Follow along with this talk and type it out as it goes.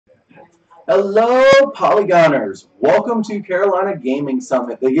Hello, Polygoners! Welcome to Carolina Gaming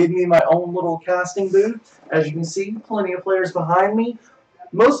Summit. They gave me my own little casting booth. As you can see, plenty of players behind me.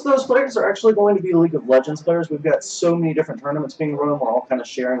 Most of those players are actually going to be League of Legends players. We've got so many different tournaments being run. We're all kind of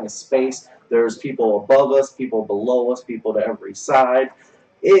sharing a space. There's people above us, people below us, people to every side.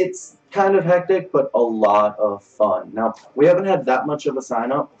 It's kind of hectic, but a lot of fun. Now, we haven't had that much of a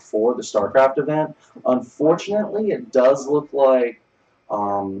sign-up for the StarCraft event. Unfortunately, it does look like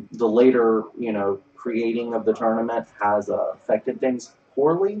the later, creating of the tournament has affected things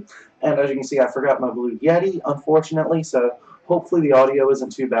poorly. And as you can see, I forgot my Blue Yeti, unfortunately, so hopefully the audio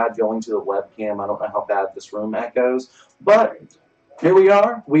isn't too bad going to the webcam. I don't know how bad this room echoes, but here we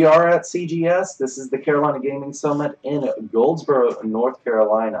are. We are at CGS. This is the Carolina Gaming Summit in Goldsboro, North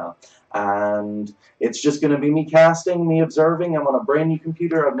Carolina. And it's just going to be me casting, me observing. I'm on a brand new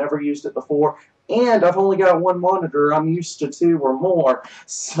computer. I've never used it before. And I've only got one monitor. I'm used to 2 or more.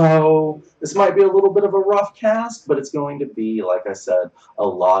 So this might be a little bit of a rough cast, but it's going to be, like I said, a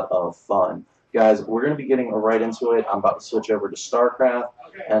lot of fun. Guys, we're going to be getting right into it. I'm about to switch over to StarCraft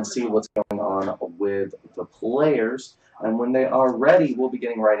and see what's going on with the players. And when they are ready, we'll be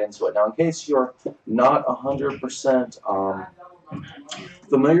getting right into it. Now, in case you're not 100%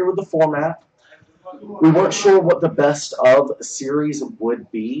 familiar with the format, we weren't sure what the best of series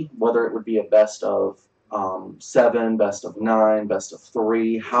would be, whether it would be a best of 7, best of 9, best of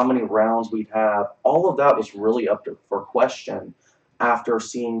 3, how many rounds we'd have. All of that was really up for question after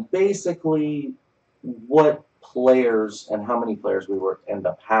seeing basically what players and how many players we would end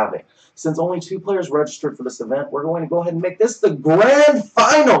up having. Since only 2 players registered for this event, we're going to go ahead and make this the grand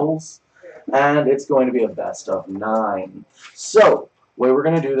finals, and it's going to be a best of 9. So the way we're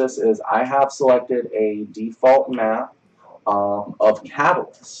going to do this is I have selected a default map of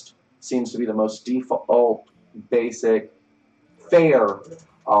Catalyst. Seems to be the most default, basic, fair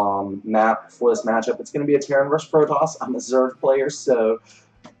map for this matchup. It's going to be a Terran vs Protoss. I'm a Zerg player, so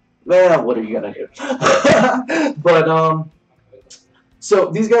well, what are you going to do? But,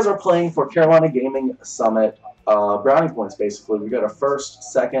 so these guys are playing for Carolina Gaming Summit brownie points, basically. We got a first,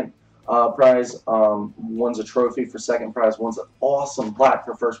 second prize. One's a trophy for second prize. One's an awesome plaque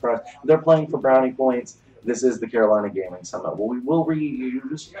for first prize. They're playing for brownie points. This is the Carolina Gaming Summit. Well, we will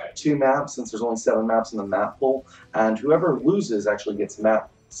reuse 2 maps since there's only 7 maps in the map pool, and whoever loses actually gets map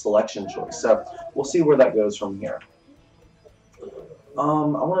selection choice. So we'll see where that goes from here. I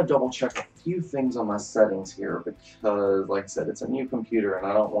want to double check a few things on my settings here because, like I said, it's a new computer and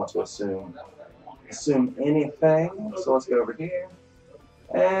I don't want to assume anything. So let's go over here.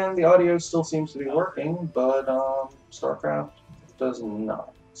 And the audio still seems to be working, but StarCraft does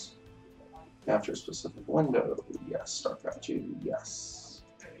not. Capture specific window. Yes. StarCraft 2. Yes.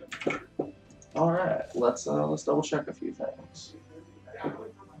 All right. Let's double check a few things.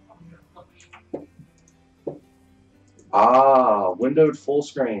 Windowed full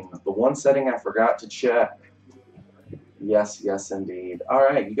screen. The one setting I forgot to check. Yes, yes, indeed. All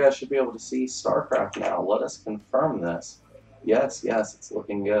right, you guys should be able to see StarCraft now. Let us confirm this. Yes, yes, it's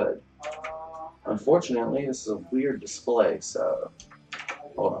looking good. Unfortunately, this is a weird display, so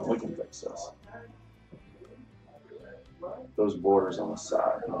hold on, we can fix this. Those borders on the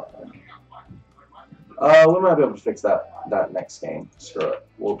side. We might be able to fix that next game. Screw it.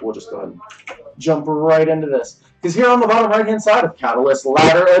 We'll just go ahead and jump right into this. Because here on the bottom right-hand side of Catalyst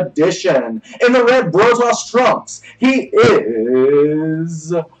Ladder Edition, in the red Brotos trunks, he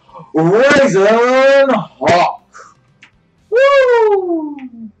is Raisin Hawk. Woo!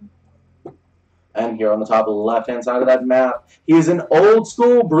 And here on the top left-hand side of that map, he is an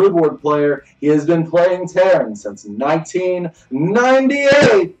old-school Broodboard player. He has been playing Terran since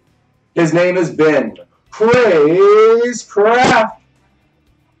 1998. His name has been Crazecraft.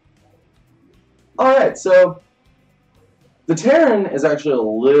 Alright, so the Terran is actually a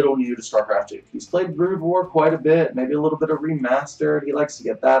little new to StarCraft 2. He's played Brood War quite a bit, maybe a little bit of remastered. He likes to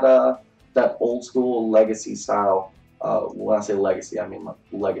get that old school legacy style. When I say legacy, I mean like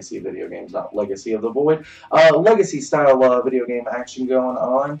legacy video games, not Legacy of the Void. Legacy style video game action going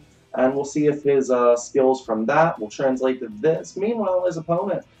on. And we'll see if his skills from that will translate to this. Meanwhile, his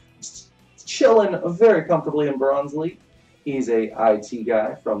opponent is chilling very comfortably in Bronze League. He's a IT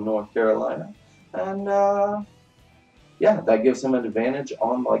guy from North Carolina. And yeah, that gives him an advantage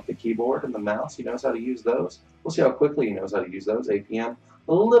on like the keyboard and the mouse. He knows how to use those. We'll see how quickly he knows how to use those. APM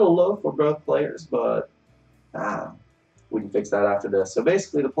a little low for both players, but we can fix that after this. So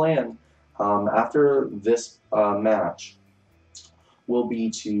basically the plan after this match will be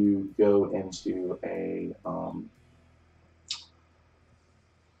to go into a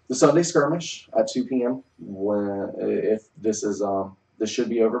the Sunday skirmish at 2 p.m. when if this is this should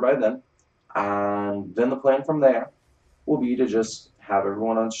be over by then. And then the plan from there will be to just have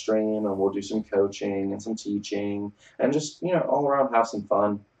everyone on stream, and we'll do some coaching and some teaching and just, all around have some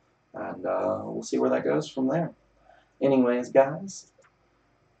fun. And we'll see where that goes from there. Anyways, guys,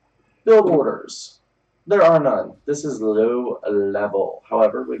 build orders. There are none. This is low level.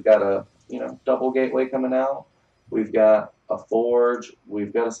 However, we've got a, double gateway coming out. We've got a forge.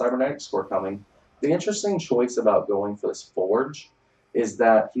 We've got a cybernetic score coming. The interesting choice about going for this forge is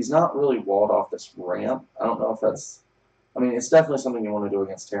that he's not really walled off this ramp. I don't know if that's, it's definitely something you want to do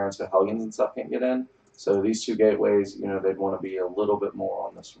against Terrans, so Hellions and stuff can't get in. So these two gateways, they'd want to be a little bit more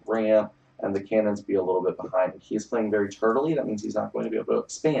on this ramp, and the cannons be a little bit behind. He's playing very turtley. That means he's not going to be able to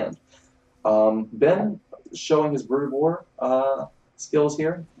expand. Ben showing his Brood War skills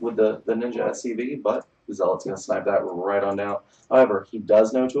here with the Ninja SCV, but the Zealot's going to snipe that right on down. However, he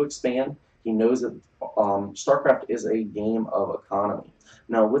does know to expand. He knows that StarCraft is a game of economy.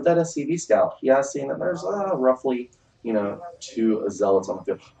 Now, with that SCV scout, he has seen that there's roughly, 2 Zealots on the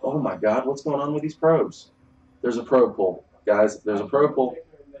field. Oh my God, what's going on with these probes? There's a probe pull. Guys, there's a probe pull.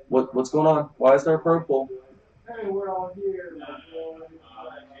 What's going on? Why is there a probe pull? Hey, we're all here.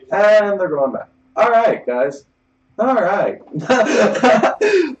 And they're going back. All right, guys. All right.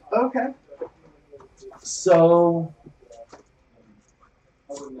 Okay. So,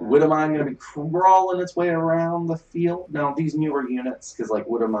 Widowmine going to be crawling its way around the field. Now, these newer units, because like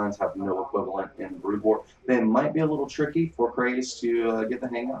Widowmines have no equivalent in Brood War, they might be a little tricky for Kraze to get the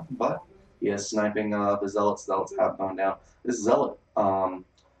hang of, but he is sniping the Zealots. Zealots have gone down. This Zealot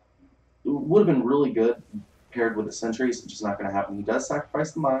would have been really good paired with the Sentries. It's just not going to happen. He does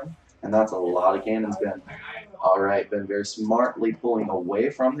sacrifice the mine, and that's a lot of cannons, Ben. All right, Ben very smartly pulling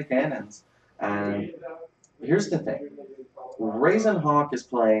away from the cannons. And here's the thing. Raisin Hawk is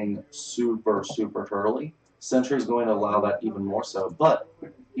playing super, super turtley. Sentry's going to allow that even more so, but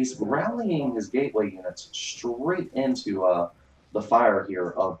he's rallying his gateway units straight into the fire here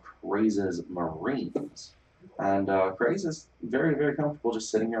of Kraze's Marines. And Kraze is very, very comfortable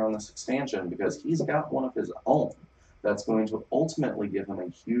just sitting here on this expansion because he's got one of his own that's going to ultimately give him a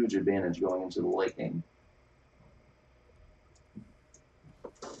huge advantage going into the late game.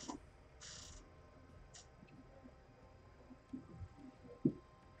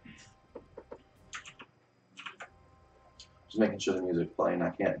 Just making sure the music's playing. I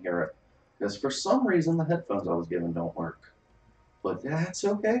can't hear it because for some reason the headphones I was given don't work. But that's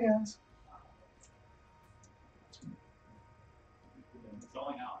okay, guys.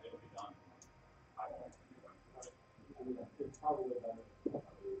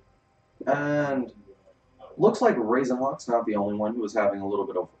 And looks like Raisin Hawk's not the only one who was having a little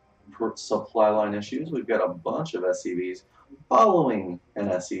bit of supply line issues. We've got a bunch of SCVs following an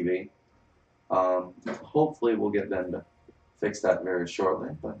SCV. Hopefully we'll get them to fix that very shortly,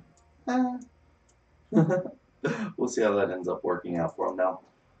 but we'll see how that ends up working out for them. Now,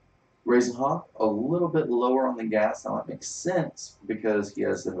 Raisin Hawk, a little bit lower on the gas. Now that makes sense because he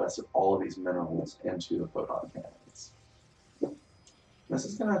has invested all of these minerals into the photon cannons. This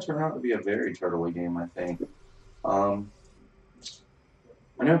is going to turn out to be a very turtley game, I think. I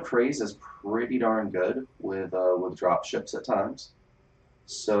know Kraze is pretty darn good with drop ships at times.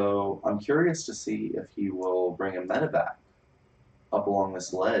 So I'm curious to see if he will bring a medevac up along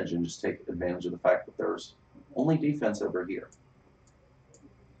this ledge and just take advantage of the fact that there's only defense over here.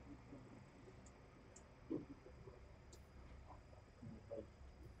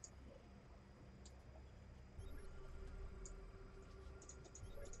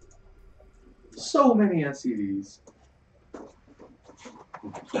 So many SCVs.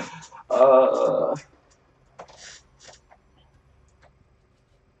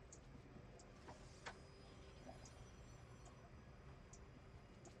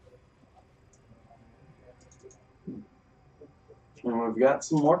 And we've got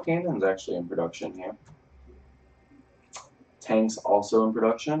some more cannons actually in production here. Tanks also in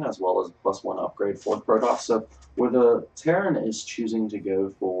production, as well as a +1 upgrade for the Protoss. So where the Terran is choosing to go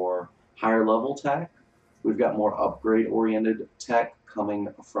for higher level tech, we've got more upgrade-oriented tech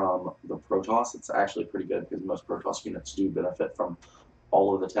coming from the Protoss. It's actually pretty good because most Protoss units do benefit from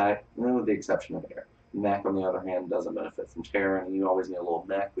all of the tech, with the exception of air. Mech, on the other hand, doesn't benefit from Terran. You always need a little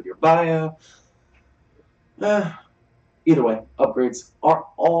mech with your bio. Either way, upgrades are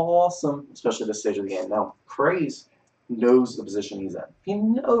awesome, especially at this stage of the game. Now, Kraze knows the position he's in. He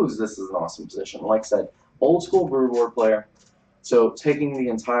knows this is an awesome position. Like I said, old school Brood War player. So taking the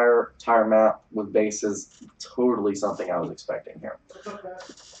entire map with base is totally something I was expecting here.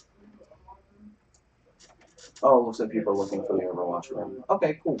 Oh, looks like people are looking for the Overwatch room.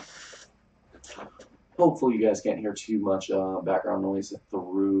 Okay, cool. Hopefully you guys can't hear too much background noise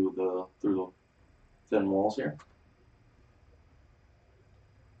through the thin walls here.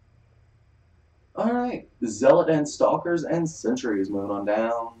 Alright, Zealot and Stalkers and Sentries moving on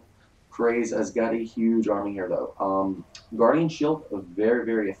down. Craze has got a huge army here though. Guardian Shield, very,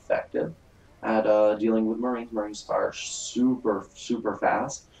 very effective at dealing with Marines. Marines fire super, super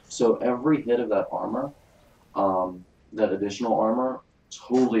fast. So every hit of that armor, that additional armor,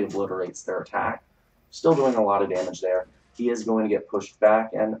 totally obliterates their attack. Still doing a lot of damage there. He is going to get pushed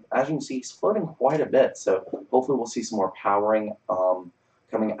back, and as you can see, he's floating quite a bit. So hopefully we'll see some more powering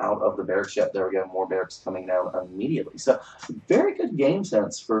coming out of the barracks. Yep, there we go, more barracks coming down immediately. So very good game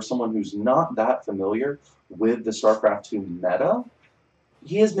sense for someone who's not that familiar with the StarCraft 2 meta.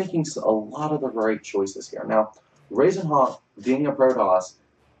 He is making a lot of the right choices here. Now, Raisinhawk, being a Protoss,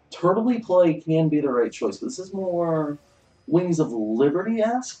 turtley play can be the right choice, but this is more Wings of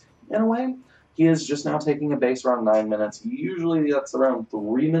Liberty-esque in a way. He is just now taking a base around 9 minutes. Usually that's around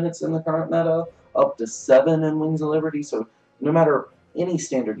 3 minutes in the current meta, up to 7 in Wings of Liberty. So no matter any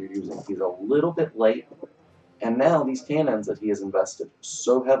standard you're using, he's a little bit late. And now these cannons that he has invested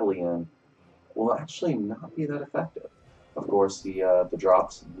so heavily in will actually not be that effective. Of course, the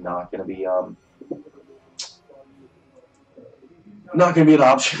drop's not going to be an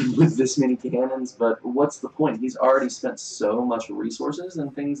option with this many cannons. But what's the point? He's already spent so much resources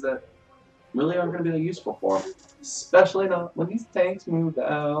and things that really aren't going to be that useful for him, especially not when these tanks move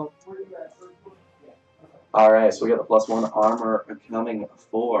out. Alright, so we got the +1 armor coming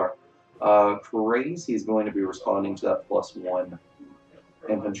for Craze. He's going to be responding to that +1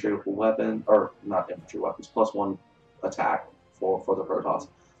 infantry weapon, or not infantry weapons, +1 attack for the Protoss.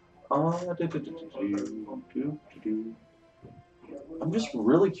 I'm just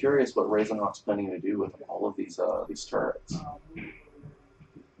really curious what Raisinhawk's planning to do with all of these turrets.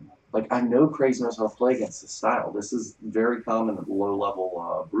 Like, I know Craze knows how to play against this style. This is very common at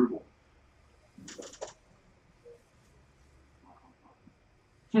low-level Brutal.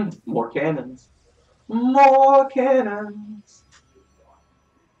 More cannons. More cannons!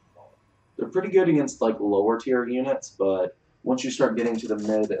 They're pretty good against, like, lower-tier units, but once you start getting to the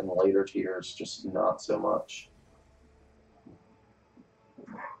mid and later tiers, just not so much.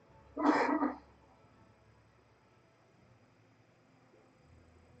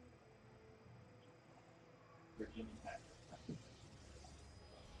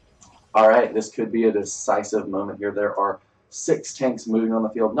 Alright, this could be a decisive moment here. There are 6 tanks moving on the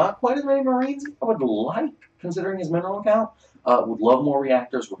field. Not quite as many Marines I would like, considering his mineral count. Would love more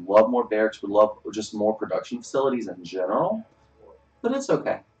reactors, would love more barracks, would love just more production facilities in general. But it's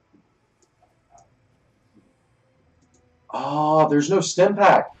okay. Oh, there's no stim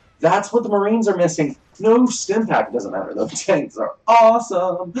pack. That's what the Marines are missing. No stim pack. It doesn't matter, though. The tanks are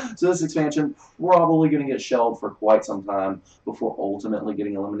awesome. So this expansion probably going to get shelled for quite some time before ultimately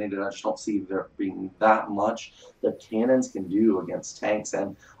getting eliminated. I just don't see there being that much that cannons can do against tanks.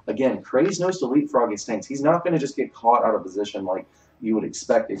 And again, Craze knows to leapfrog his tanks. He's not going to just get caught out of position like you would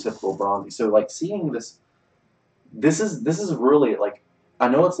expect a typical Bronzy. So like seeing this is really like, I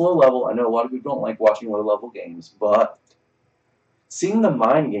know it's low level. I know a lot of people don't like watching low level games, but seeing the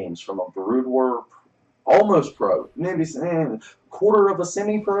mind games from a Brood War almost pro, maybe quarter of a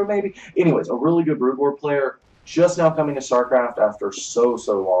semi-pro maybe. Anyways, a really good Brood War player just now coming to StarCraft after so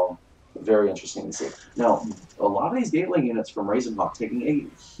long. Very interesting to see. Now, a lot of these gateway units from Raisinhawk taking a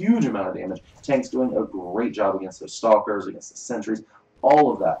huge amount of damage. Tanks doing a great job against those Stalkers, against the Sentries.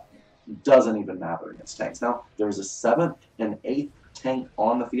 All of that doesn't even matter against tanks. Now, there's a 7th and 8th tank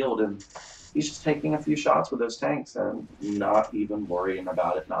on the field, and he's just taking a few shots with those tanks and not even worrying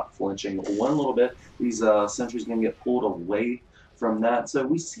about it, not flinching one little bit. These sentries going to get pulled away from that. So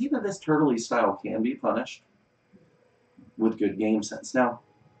we see that this turtley style can be punished with good game sense. Now,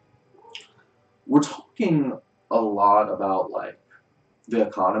 we're talking a lot about like the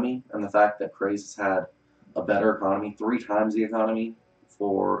economy and the fact that Craze has had a better economy, 3 times the economy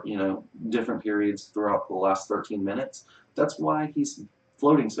for, you know, different periods throughout the last 13 minutes. That's why he's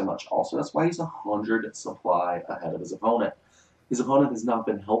floating so much. Also, that's why he's 100 supply ahead of his opponent. His opponent has not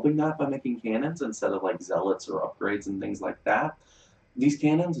been helping that by making cannons instead of like zealots or upgrades and things like that. These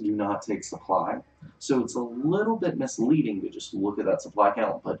cannons do not take supply, so it's a little bit misleading to just look at that supply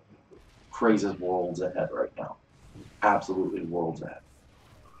count, but Craze is worlds ahead right now. Absolutely worlds ahead.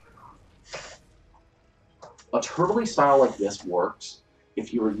 A turtley style like this works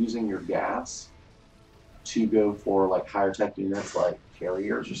if you are using your gas to go for like higher tech units like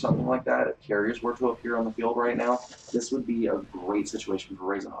carriers or something like that. If carriers were to appear on the field right now, this would be a great situation for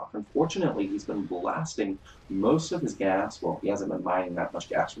Razenhawk. Unfortunately, he's been blasting most of his gas. Well, he hasn't been mining that much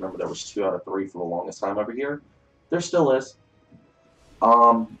gas. Remember, there was 2 out of 3 for the longest time over here. There still is.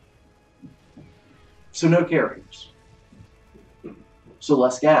 So no carriers. So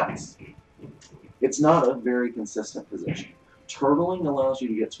less gas. It's not a very consistent position. Turtling allows you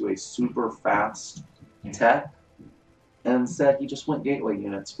to get to a super fast tech, and instead he just went gateway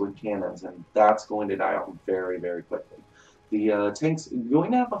units with cannons, and that's going to die out very, very quickly. The tank's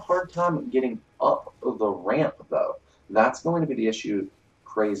going to have a hard time getting up the ramp, though. That's going to be the issue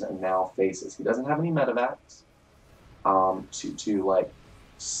Craze now faces. He doesn't have any medevacs to like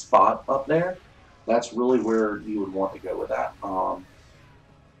spot up there. That's really where you would want to go with that.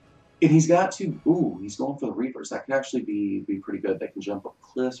 And he's got to, he's going for the Reapers. That could actually be pretty good. They can jump up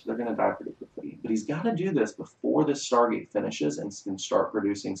cliffs, but they're going to die pretty quickly. But he's got to do this before this Stargate finishes and can start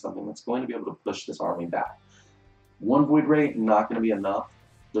producing something that's going to be able to push this army back. 1 Void Ray, not going to be enough.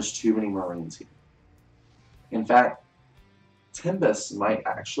 There's too many Marines here. In fact, Tempest might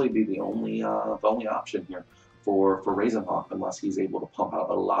actually be the only option here for Razenhawk, unless he's able to pump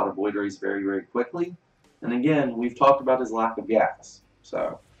out a lot of Void Rays very, very quickly. And again, we've talked about his lack of gas,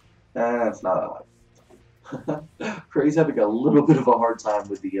 so that's not like Crazy having a little bit of a hard time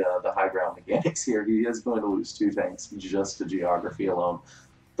with the high ground mechanics here. He is going to lose 2 tanks just to geography alone.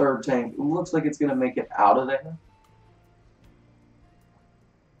 3rd tank looks like it's going to make it out of there.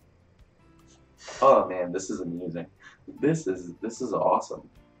 Oh man, this is amusing. This is awesome.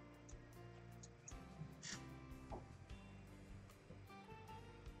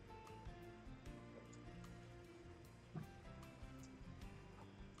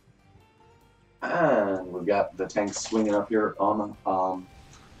 And we've got the tanks swinging up here on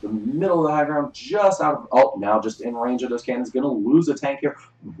the middle of the high ground, just out of, now just in range of those cannons. Going to lose a tank here.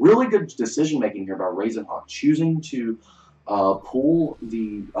 Really good decision making here by Razenhawk, choosing to pull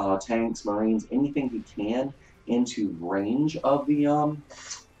the tanks, Marines, anything he can into range of the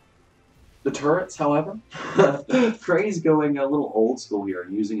turrets. However, Craze going a little old school here,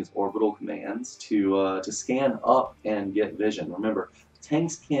 using his orbital commands to scan up and get vision. Remember,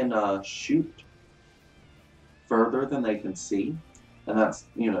 tanks can shoot further than they can see, and that's,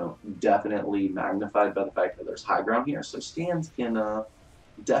 you know, definitely magnified by the fact that there's high ground here. So scans can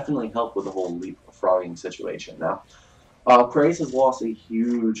definitely help with the whole leapfrogging situation. Now, Craze has lost a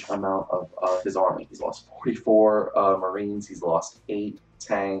huge amount of his army. He's lost 44 Marines. He's lost 8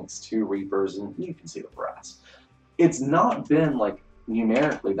 tanks, 2 Reapers, and you can see the rest. It's not been like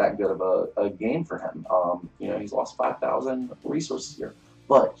numerically that good of a game for him. You know, he's lost 5,000 resources here,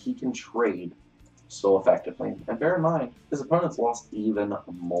 but he can trade so effectively. And bear in mind, his opponent's lost even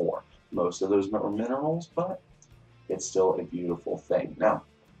more. Most of those are minerals, but it's still a beautiful thing. Now,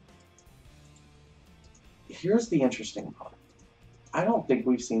 here's the interesting part. I don't think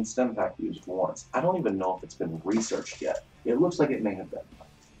we've seen stem pack used once. I don't even know if it's been researched yet. It looks like it may have been.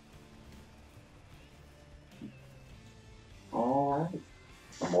 Alright.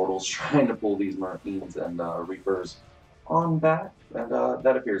 Immortal's trying to pull these Marines and Reapers on back, and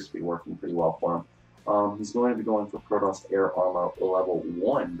that appears to be working pretty well for him. He's going to be going for Protoss Air Armor level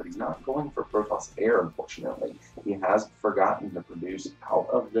 1, but he's not going for Protoss Air, unfortunately. He has forgotten to produce out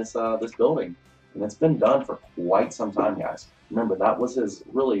of this this building, and it's been done for quite some time, guys. Remember, that was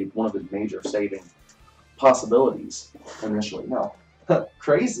really one of his major saving possibilities initially. Now,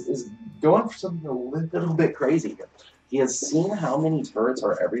 Craze is going for something a little bit crazy here. He has seen how many turrets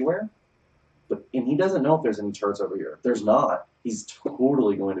are everywhere, and he doesn't know if there's any turrets over here. If there's not, he's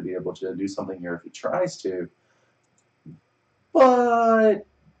totally going to be able to do something here if he tries to. But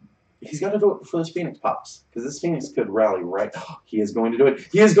he's got to do it before this Phoenix pops, because this Phoenix could rally right. He is going to do it.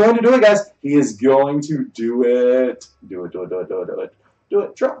 He is going to do it, guys. He is going to do it. Do it, do it, do it, do it, do it. Do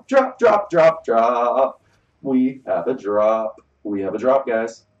it. Drop, drop, drop, drop, drop. We have a drop. We have a drop,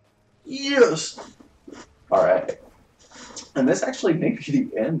 guys. Yes. All right. And this actually may be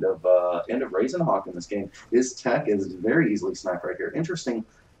the end of Razenhawk in this game. His tech is very easily sniped right here. Interesting.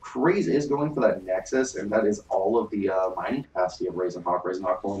 Craze is going for that Nexus, and that is all of the mining capacity of Razenhawk.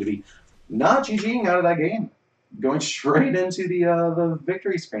 Razenhawk going to be not GGing out of that game. Going straight into the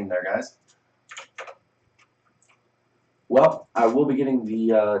victory screen there, guys. Well, I will be getting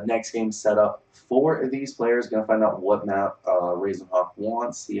the next game set up for these players. Going to find out what map Razenhawk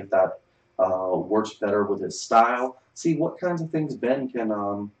wants, see if that works better with his style, see what kinds of things Ben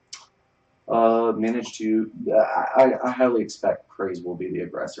can managed to. I highly expect Craze will be the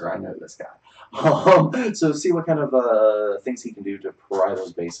aggressor. I know this guy. So see what kind of things he can do to pry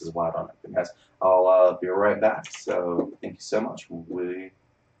those bases wide on it, guys. I'll be right back. So thank you so much. We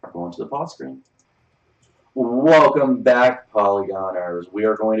are going to the pause screen. Welcome back, Polygoners. We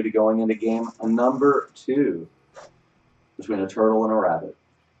are going to be going into game number 2 between a turtle and a rabbit.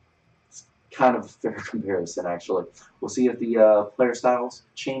 It's kind of a fair comparison, actually. We'll see if the player styles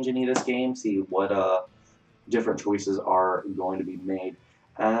change any of this game, see what different choices are going to be made.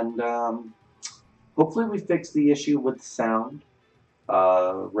 And hopefully we fix the issue with sound.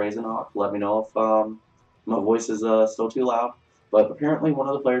 Raisin Hawk, let me know if my voice is still too loud. But apparently one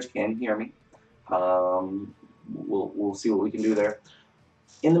of the players can hear me. We'll see what we can do there.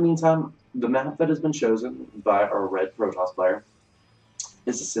 In the meantime, the map that has been chosen by our red Protoss player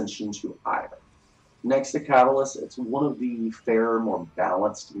is SC2. Next to Catalyst, it's one of the fairer, more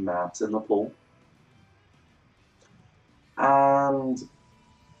balanced maps in the pool. And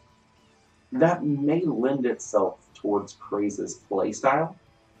that may lend itself towards Craze's playstyle,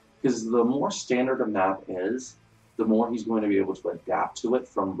 because the more standard a map is, the more he's going to be able to adapt to it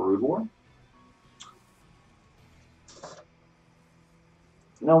from Brood War.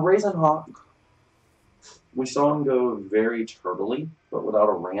 Now, Raisin Hawk, we saw him go very turtly, but without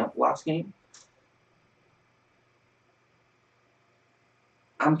a ramp last game.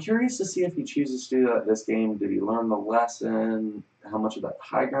 I'm curious to see if he chooses to do that this game. Did he learn the lesson? How much of that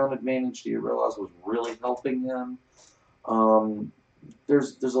high ground advantage do you realize was really helping him?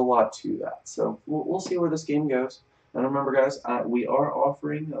 There's a lot to that. So we'll see where this game goes. And remember, guys, we are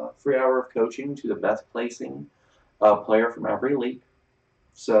offering a free hour of coaching to the best placing player from every league.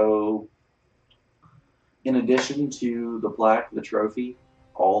 So in addition to the plaque, the trophy,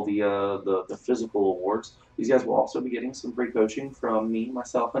 all the physical awards, these guys will also be getting some free coaching from me,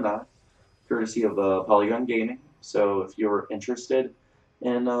 myself, and I, courtesy of Polygon Gaming. So if you're interested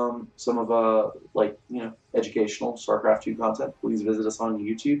in some of educational StarCraft 2 content, please visit us on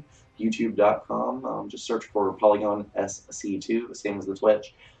YouTube, youtube.com. Just search for Polygon SC2, same as the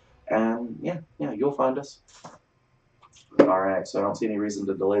Twitch, and yeah, you'll find us. All right, so I don't see any reason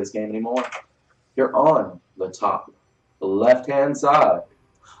to delay this game anymore. You're on the top left-hand side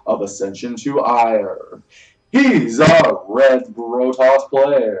of Ascension to Ire. He's our red Protoss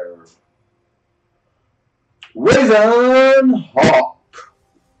player, Raisin Hawk.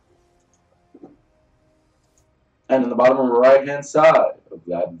 And in the bottom right-hand side of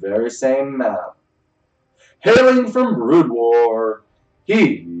that very same map, hailing from Brood War,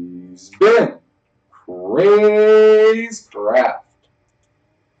 he's been Crazecraft.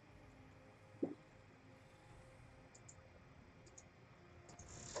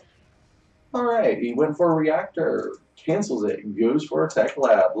 Alright, he went for a reactor, cancels it, goes for a tech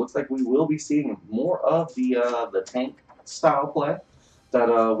lab. Looks like we will be seeing more of the tank style play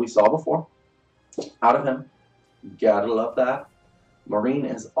that we saw before out of him. Gotta love that. Marine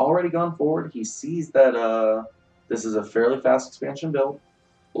has already gone forward. He sees that this is a fairly fast expansion build.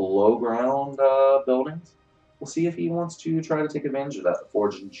 Low ground buildings. We'll see if he wants to try to take advantage of that. The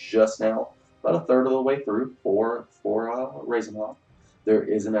forge just now, about a third of the way through for Raisin Hawk. There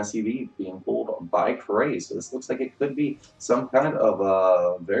is an SUV being pulled by Craze, so this looks like it could be some kind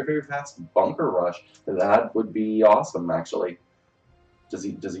of very, very fast bunker rush. That would be awesome, actually. Does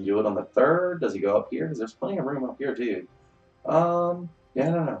he do it on the third? Does he go up here? Because there's plenty of room up here too. Yeah,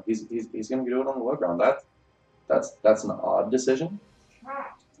 no. He's gonna do it on the low ground. That's an odd decision,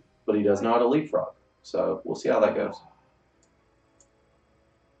 but he does know how to leapfrog. So we'll see how that goes.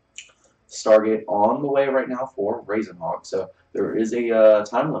 Stargate on the way right now for Raisin Hawk. So there is a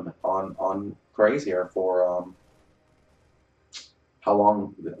time limit on Craze here for how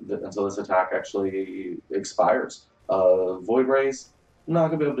long until this attack actually expires. Void Rays, not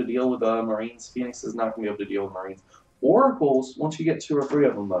going to be able to deal with Marines. Phoenix is not going to be able to deal with Marines. Oracles, once you get 2 or 3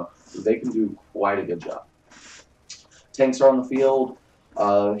 of them, though, they can do quite a good job. Tanks are on the field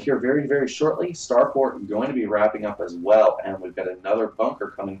here very, very shortly. Starport going to be wrapping up as well, and we've got another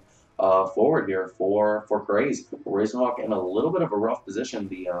bunker coming forward here for Craze. Raisin Hawk in a little bit of a rough position.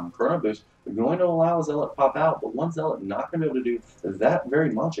 The Chrono Boost are going to allow a Zealot pop out, but one Zealot not going to be able to do that very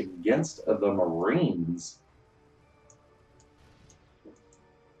much against the Marines.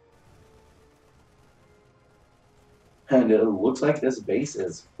 And it looks like this base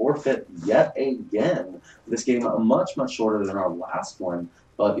is forfeit yet again. This game much, much shorter than our last one,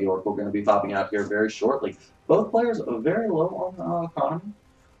 but the Oracle going to be popping out here very shortly. Both players are very low on economy.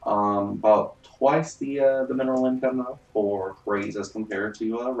 About twice the mineral income though for Craze as compared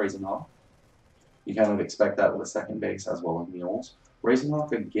to Raisin Hawk. You kind of expect that with a second base as well as mules. Racing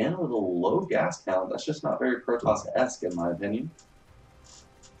Hawk again with a low gas count. That's just not very Protoss-esque in my opinion.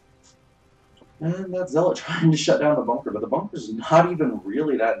 And that Zealot trying to shut down the bunker, but the bunker's not even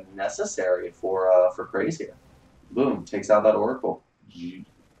really that necessary for Crazier. Boom, takes out that Oracle.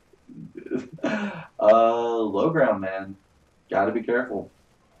 Low ground, man. Gotta be careful.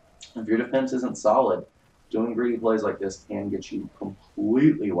 If your defense isn't solid, doing greedy plays like this can get you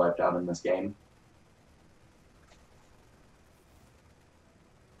completely wiped out in this game.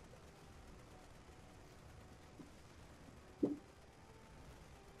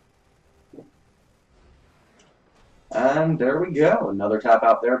 And there we go. Another tap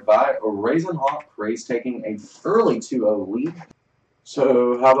out there by Raisin Hawk. Craze taking an early 2-0 lead.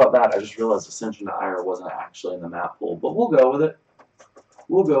 So how about that? I just realized Ascension to Ire wasn't actually in the map pool, but we'll go with it.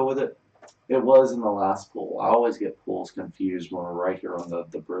 We'll go with it. It was in the last pool. I always get pools confused when we're right here on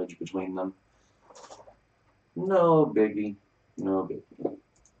the bridge between them. No biggie. No biggie.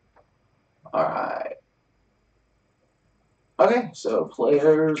 Alright. Okay, so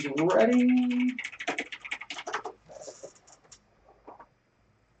players ready.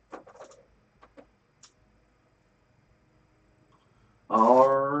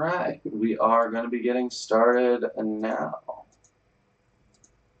 Alright, we are going to be getting started now.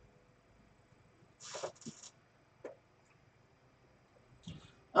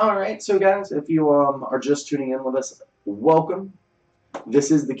 Alright, so guys, if you are just tuning in with us, welcome.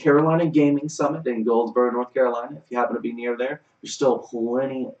 This is the Carolina Gaming Summit in Goldsboro, North Carolina. If you happen to be near there, there's still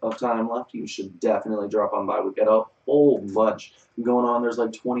plenty of time left. You should definitely drop on by. We've got a whole bunch going on. There's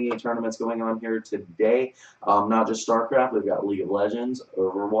like 28 tournaments going on here today. Not just StarCraft. We've got League of Legends,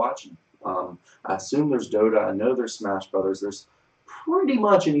 Overwatch. I assume there's Dota. I know there's Smash Brothers. There's pretty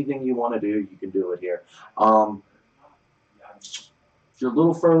much anything you want to do, you can do it here. If you're a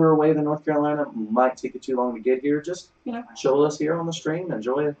little further away than North Carolina, might take it too long to get here. Just, you know, chill with us here on the stream.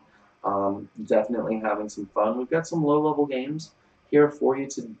 Enjoy it. Definitely having some fun. We've got some low-level games here for you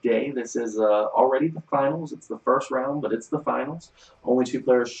today. This is already the finals. It's the first round, but it's the finals. Only 2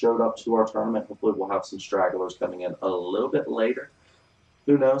 players showed up to our tournament. Hopefully we'll have some stragglers coming in a little bit later.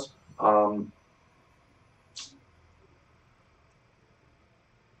 Who knows?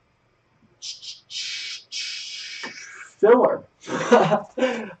 Filler.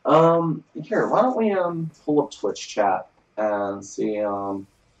 Here, why don't we pull up Twitch chat and see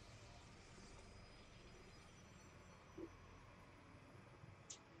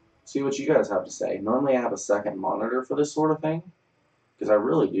see what you guys have to say. Normally I have a second monitor for this sort of thing because I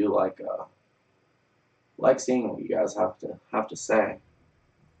really do like seeing what you guys have to say.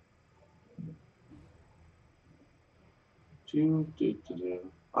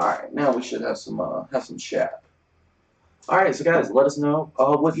 All right, now we should have some chat. All right, so guys, let us know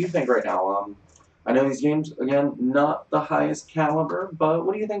what you think right now. I know these games, again, not the highest caliber, but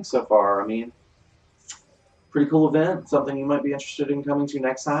what do you think so far? I mean, pretty cool event, something you might be interested in coming to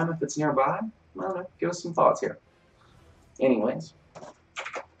next time if it's nearby. I don't know, give us some thoughts here. Anyways,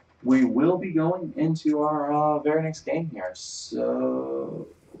 we will be going into our very next game here, so...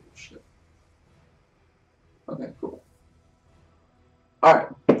 shit. Okay, cool. All right.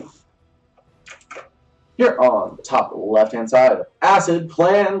 Here on the top left-hand side of Acid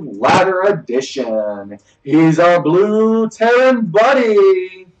Plan Ladder Edition, he's our blue Terran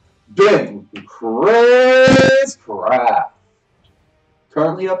buddy, Ben Craze Craft.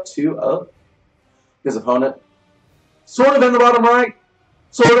 Currently up 2-0. His opponent, sort of in the bottom right,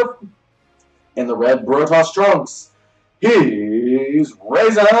 sort of in the red Protoss trunks. He's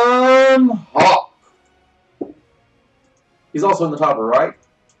Raisin Hawk. He's also in the top right.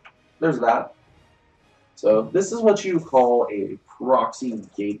 There's that. So this is what you call a proxy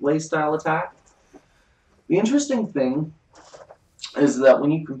gateway style attack. The interesting thing is that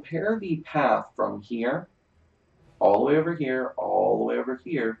when you compare the path from here, all the way over here, all the way over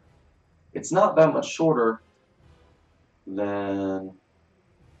here, it's not that much shorter than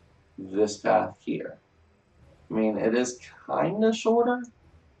this path here. I mean, it is kind of shorter,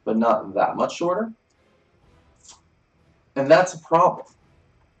 but not that much shorter. And that's a problem.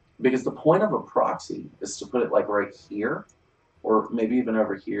 Because the point of a proxy is to put it like right here, or maybe even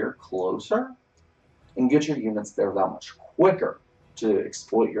over here, closer, and get your units there that much quicker to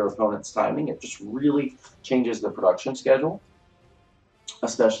exploit your opponent's timing. It just really changes the production schedule,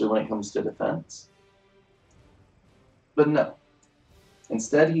 especially when it comes to defense. But no.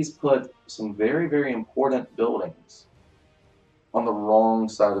 Instead, he's put some very, very important buildings on the wrong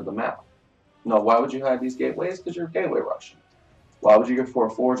side of the map. Now, why would you hide these gateways? Because you're gateway rushing. Why would you go for a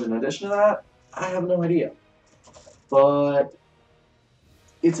forge in addition to that? I have no idea. But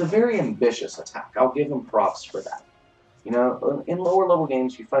it's a very ambitious attack. I'll give him props for that. You know, in lower level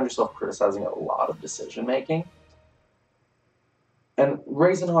games, you find yourself criticizing a lot of decision making. And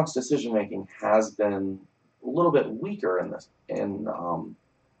Raisin Hawk's decision making has been a little bit weaker in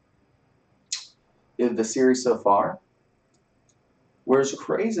the series so far. Whereas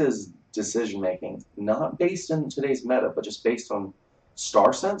Craze's decision making, not based in today's meta, but just based on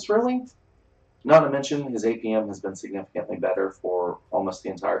star sense, really. Not to mention his APM has been significantly better for almost the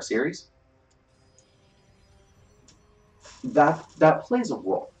entire series. That plays a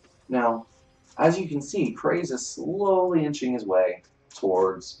role. Now, as you can see, Craze is slowly inching his way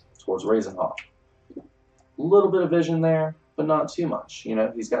towards Raisin Hawk. A little bit of vision there, but not too much. You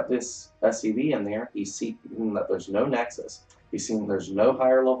know, he's got this SCV in there. He's seen that there's no Nexus. He's seen there's no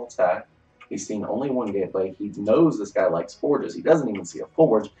higher level tech. He's seen only one gateway. He knows this guy likes forges. He doesn't even see a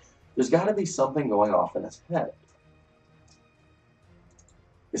forge. There's got to be something going off in his head.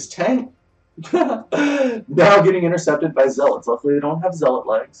 His tank now getting intercepted by Zealots. Luckily, they don't have Zealot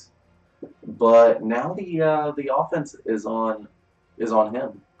legs. But now the offense is on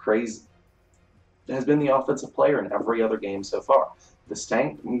him. Craze has been the offensive player in every other game so far. This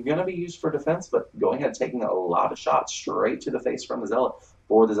tank going to be used for defense, but going ahead taking a lot of shots straight to the face from the Zealot.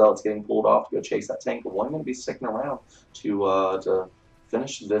 Or the Zealot's getting pulled off to go chase that tank. But one going to be sticking around to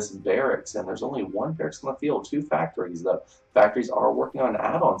finish this barracks. And there's only one barracks on the field, 2 factories. The factories are working on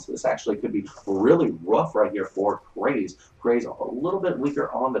add-ons, so this actually could be really rough right here for Craze. Craze a little bit weaker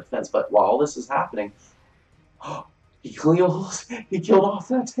on the defense, but while all this is happening, he killed off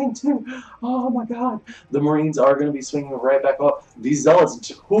that tank too. Oh my god. The Marines are going to be swinging right back up. These Zealots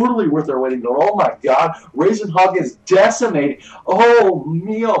totally worth their weight in gold. Oh my god. Raisin Hawk is decimating. Oh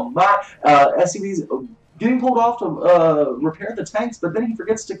me, oh my. SCV's getting pulled off to repair the tanks, but then he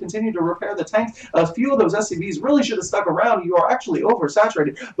forgets to continue to repair the tanks. A few of those SCVs really should have stuck around. You are actually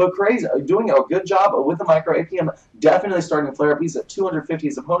oversaturated, but Craze doing a good job with the micro APM, definitely starting to flare up. He's at 250,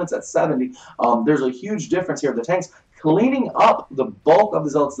 his opponent's at 70. There's a huge difference here. The tanks cleaning up the bulk of the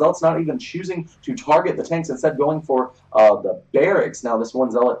Zealots. Zealots not even choosing to target the tanks, instead going for the barracks. Now this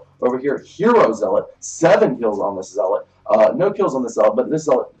one Zealot over here, Hero Zealot, 7 kills on this Zealot. No kills on this Zealot, but this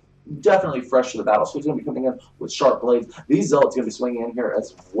Zealot definitely fresh to the battle, so he's going to be coming in with sharp blades. These Zealots are going to be swinging in here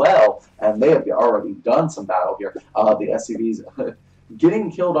as well, and they have already done some battle here. The SCVs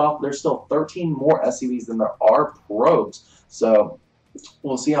getting killed off. There's still 13 more SCVs than there are probes, so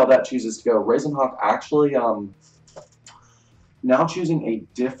we'll see how that chooses to go. Raisin Hawk actually now choosing a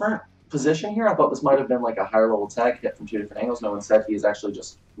different position here. I thought this might have been like a higher level tag hit from 2 different angles. No, instead he is actually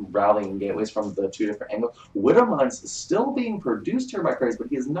just rallying gateways from the 2 different angles. Widow Mines is still being produced here by Craze, but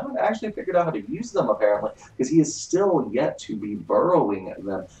he has not actually figured out how to use them apparently, because he is still yet to be burrowing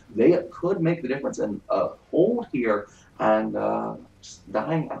them. They could make the difference in a hold here and just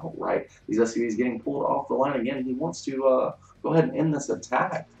dying outright. These SCVs getting pulled off the line again. He wants to go ahead and end this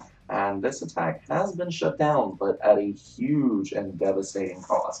attack. And this attack has been shut down, but at a huge and devastating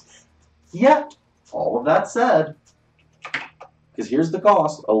cost. Yet, all of that said, because here's the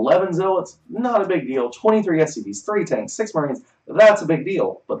cost, 11 Zealots, not a big deal. 23 SCVs, 3 tanks, 6 Marines, that's a big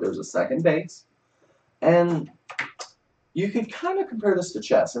deal. But there's a second base. And you could kind of compare this to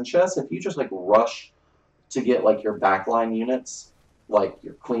chess. In chess, if you just like rush to get like your backline units, like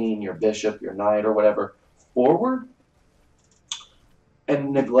your queen, your bishop, your knight, or whatever, forward,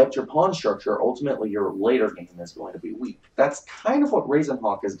 and neglect your pawn structure, ultimately your later game is going to be weak. That's kind of what Raisin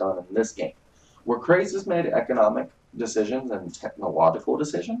Hawk has done in this game, where Craze has made economic decisions and technological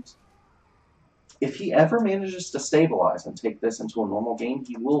decisions. If he ever manages to stabilize and take this into a normal game,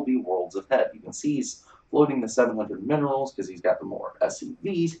 he will be worlds ahead. You can see he's floating the 700 minerals because he's got the more SCVs,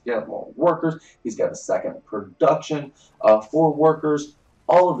 he's got more workers, he's got a second production for workers.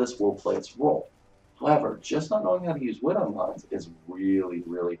 All of this will play its role. However, just not knowing how to use Widow Mines is really,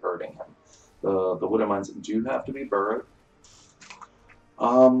 really hurting him. The Widow Mines do have to be burrowed.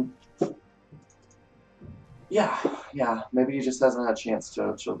 Yeah, maybe he just hasn't had a chance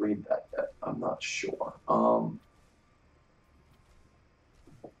to read that yet. I'm not sure.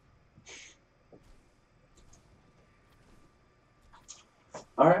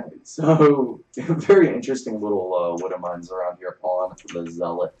 Alright, so very interesting little Widow Mines around here on the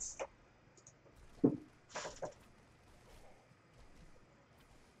Zealots.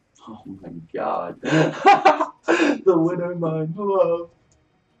 Oh my god. The Widow Mine love.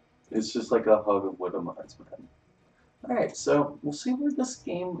 It's just like a hug of Widow Mines, man. Alright, so we'll see where this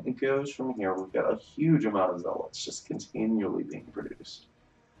game goes from here. We've got a huge amount of Zealots just continually being produced.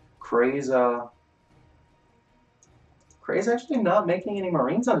 Craze actually not making any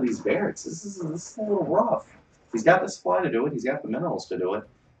Marines out of these barracks. This is a little rough. He's got the supply to do it. He's got the minerals to do it.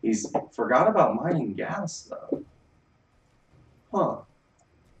 He's forgot about mining gas, though. Huh.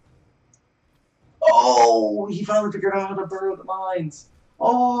 Oh, he finally figured out how to burrow the mines.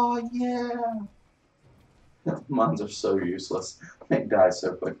 Oh, yeah. Mines are so useless. They die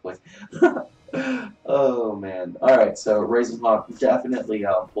so quickly. Oh, man. Alright, so Raisin Hawk definitely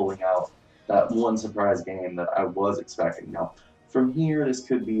pulling out that one surprise game that I was expecting. Now, from here, this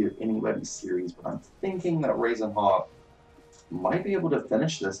could be anybody's series, but I'm thinking that Raisin Hawk might be able to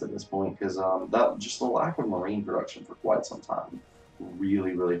finish this at this point, because that just the lack of marine production for quite some time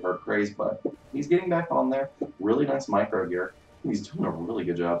really hurt Craze, but he's getting back on there. Really nice micro gear. He's doing a really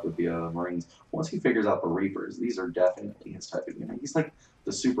good job with the Marines. Once he figures out the Reapers, these are definitely his type of unit. He's like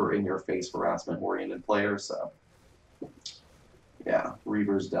the super in-your-face harassment-oriented player, so yeah,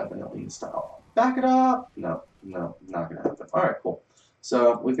 Reapers definitely his style. Back it up! No, not gonna happen. Alright, cool.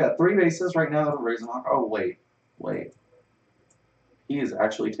 So we've got 3 bases right now that are Raisin Hawk. Oh, wait. He is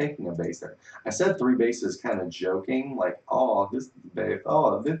actually taking a base there. I said 3 bases kind of joking, like, oh, this is the base,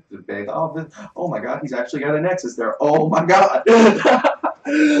 oh, this is the base, oh, this, oh my god, he's actually got a nexus there, oh my god.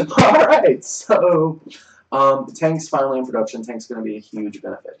 Alright, so the tank's finally in production. Tank's going to be a huge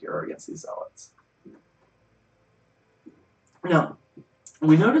benefit here against these zealots. Now,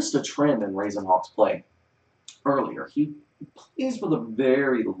 we noticed a trend in Raisin Hawk's play earlier. He plays with a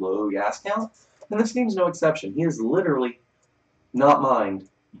very low gas count, and this game's no exception. He is literally not mined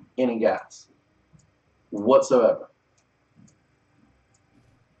any gas whatsoever.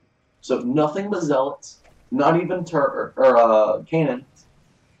 So nothing but zealots, not even cannon.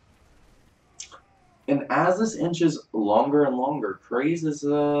 And as this inches longer and longer, Craze is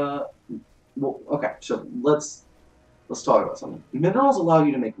well, okay. So let's talk about something. Minerals allow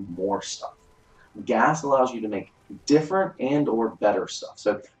you to make more stuff. Gas allows you to make different and or better stuff.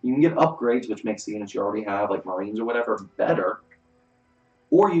 So you can get upgrades, which makes the units you already have, like Marines or whatever, better.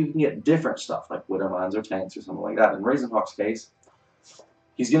 Or you can get different stuff, like Widow Mines or tanks or something like that. In Raisin Hawk's case,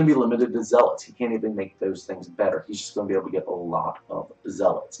 he's going to be limited to zealots. He can't even make those things better. He's just going to be able to get a lot of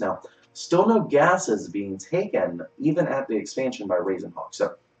zealots. Now, still no gases being taken, even at the expansion by Raisin Hawk.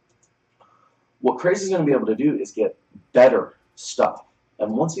 So what Crazy's going to be able to do is get better stuff.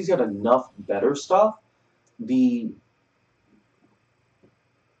 And once he's got enough better stuff, the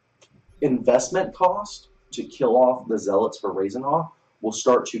investment cost to kill off the zealots for Raisin Hawk will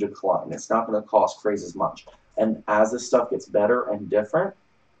start to decline. It's not going to cost Crazy as much. And as this stuff gets better and different,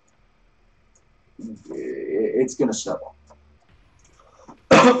 it's going to snowball.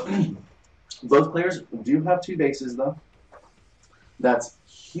 Both players do have 2 bases, though. That's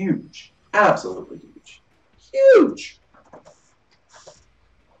huge. Absolutely huge. Huge!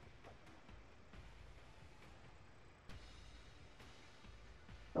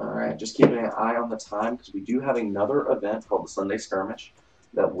 Alright, just keeping an eye on the time, because we do have another event called the Sunday Skirmish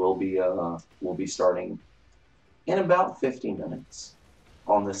that will be starting in about 50 minutes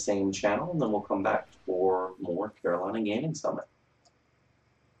on the same channel, and then we'll come back for more Carolina Gaming Summit.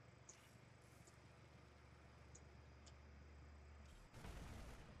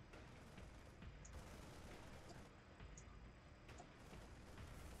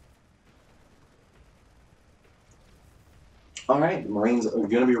 Alright, the Marines are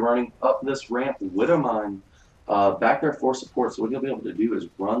going to be running up this ramp. Widow Mine back there for support. So what you'll be able to do is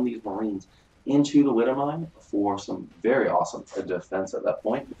run these Marines into the Widow Mine for some very awesome defense at that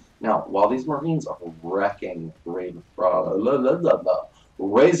point. Now, while these Marines are wrecking Raisin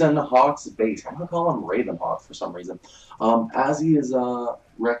Hawk's base, I'm going to call him Raven Hawk for some reason. As he is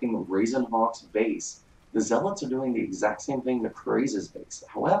wrecking Raisin Hawk's base, the Zealots are doing the exact same thing to Craze's base.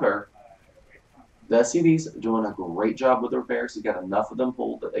 However, the SCVs are doing a great job with the repairs. He's got enough of them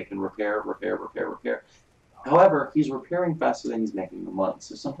pulled that they can repair. However, he's repairing faster than he's making the money.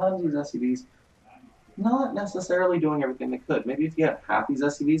 So sometimes these SCVs not necessarily doing everything they could. Maybe if you had half these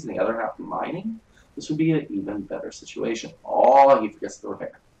SCVs and the other half mining, this would be an even better situation. Oh, he forgets the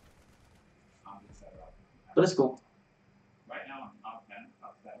repair. But it's cool. Right now, I'm top 10,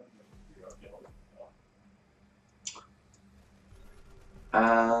 top 7.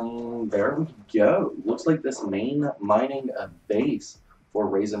 And there we go. Looks like this main mining base for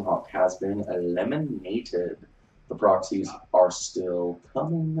Raisin Hawk has been eliminated. The proxies are still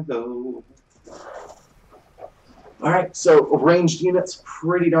coming though. Alright, so ranged units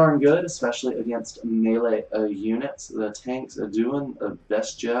pretty darn good, especially against melee units. The tanks are doing the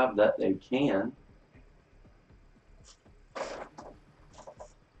best job that they can.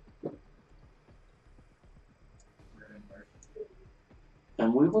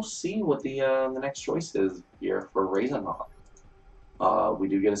 And we will see what the next choice is here for Raisin Hawk. We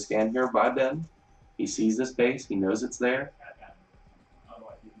do get a scan here by Ben. He sees this base. He knows it's there.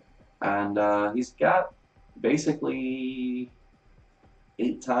 And he's got basically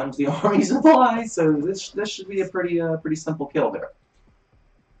 8 times the army supply, so this should be a pretty simple kill there.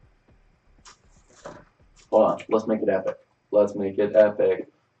 Hold on, let's make it epic. Let's make it epic.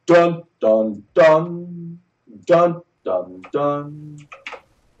 Dun dun dun dun dun dun.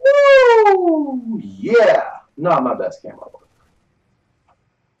 Woo! Yeah, not my best camera work.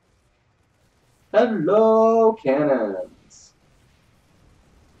 Hello, cannons.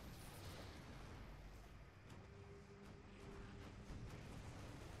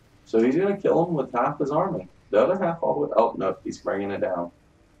 So he's gonna kill him with half his army. The other half all the way. Oh no, he's bringing it down.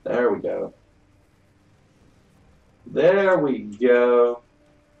 There we go. There we go.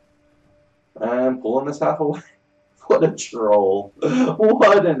 And pulling this half away. What a troll.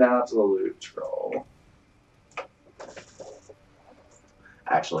 What an absolute troll.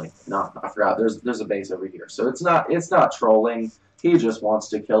 Actually, no, I forgot. There's a base over here. So it's not trolling. He just wants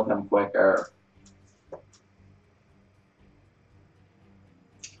to kill him quicker.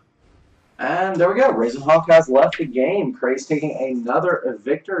 And there we go. Raisin Hawk has left the game. Craze taking another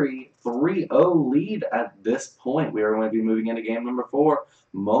victory. 3-0 lead at this point. We are going to be moving into game number 4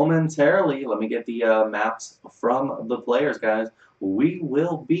 momentarily. Let me get the maps from the players, guys. We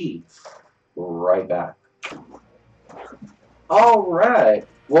will be right back. All right.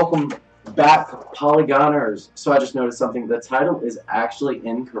 Welcome back, Polygoners. So I just noticed something. The title is actually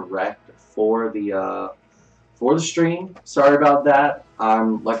incorrect for the stream. Sorry about that.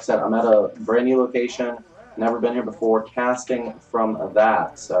 Like I said, I'm at a brand new location. Never been here before, casting from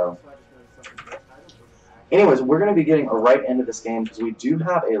that. So, anyways, we're going to be getting right into this game because we do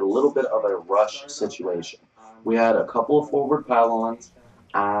have a little bit of a rush situation. We had a couple of forward pylons,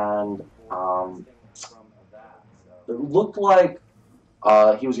 and it looked like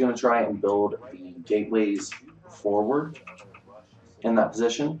he was going to try and build the gateways forward in that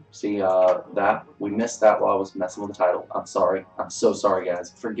position. See that? We missed that while I was messing with the title. I'm sorry. I'm so sorry,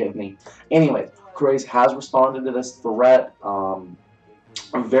 guys. Forgive me. Anyway, Craze has responded to this threat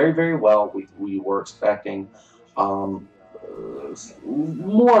very, very well. We were expecting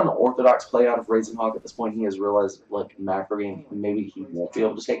more unorthodox play out of Raisin Hawk. At this point, he has realized, like, macro game, maybe he won't be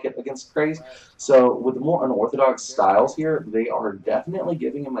able to take it against Craze. So with the more unorthodox styles here, they are definitely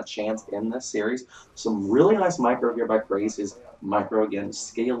giving him a chance in this series. Some really nice micro here by Craze. His micro, again,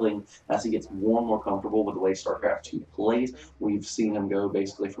 scaling as he gets more and more comfortable with the way StarCraft 2 plays. We've seen him go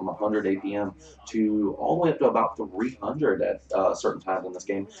basically from 100 APM to all the way up to about 300 at certain times in this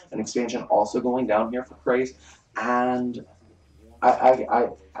game. An expansion also going down here for Craze. And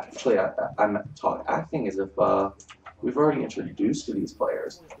I'm acting as if we've already introduced to these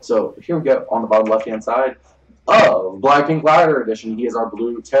players. So here we go on the bottom left-hand side of Blackpink Glider Edition. He is our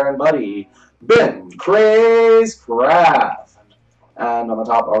blue Terran buddy, Ben Crazecraft. And on the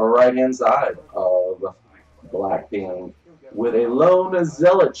top right-hand side of Blackpink, with a lone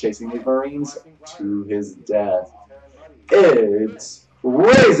zealot chasing these Marines to his death, it's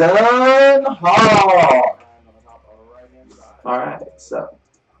Raisin Hawk. Alright, so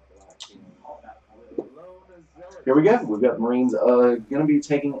here we go. We've got Marines going to be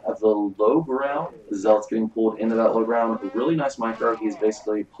taking the low ground. Zealot's getting pulled into that low ground. A really nice micro. He's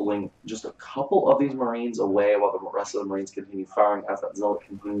basically pulling just a couple of these Marines away while the rest of the Marines continue firing as that Zealot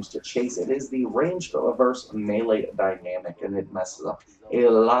continues to chase. It is the ranged versus melee dynamic, and it messes up a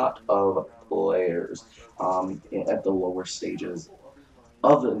lot of players at the lower stages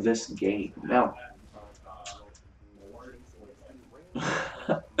of this game. Now,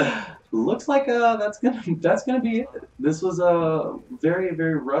 looks like that's gonna be it. This was a very,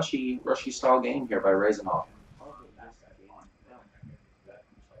 very rushy style game here by Raisin Hawk.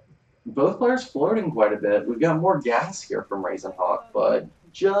 Both players floating quite a bit. We've got more gas here from Raisin Hawk, but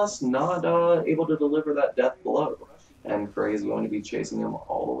just not able to deliver that death blow. And Craze going to be chasing him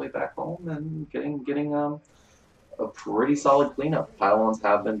all the way back home and getting a pretty solid cleanup. Pylons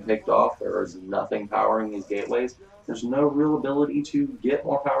have been picked off. There is nothing powering these gateways. There's no real ability to get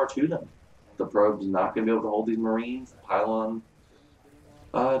more power to them. The probe's not going to be able to hold these Marines. The pylon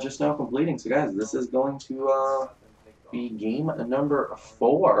just now completing. So guys, this is going to be game number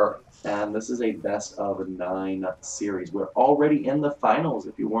 4, and this is a best of 9 series. We're already in the finals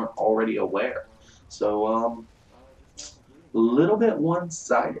if you weren't already aware. So a little bit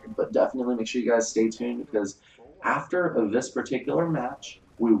one-sided, but definitely make sure you guys stay tuned, because after this particular match,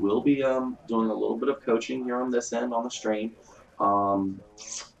 we will be doing a little bit of coaching here on this end on the stream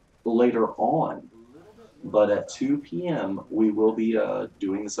later on. But at 2 p.m., we will be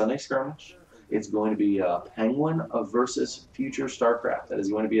doing the Sunday Skirmish. It's going to be Penguin versus Future StarCraft. That is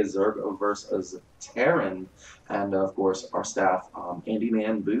going to be a Zerg versus Terran. And, of course, our staff, Andy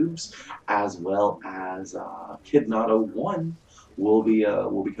Man Boobs, as well as Kidnato1,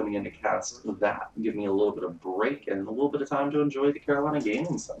 we'll be coming in to cast that. Give me a little bit of break and a little bit of time to enjoy the Carolina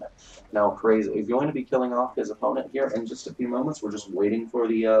Gaming Summit. Now, Crazy is going to be killing off his opponent here in just a few moments. We're just waiting for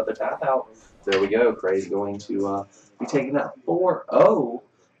the tap out. There we go. Crazy going to be taking that 4-0.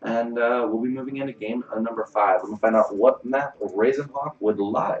 And we'll be moving into game number 5. We're going to find out what map Raisin Hawk would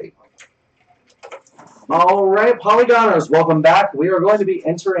like. All right, Polygoners, welcome back. We are going to be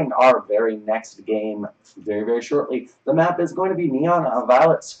entering our very next game very, very shortly. The map is going to be Neon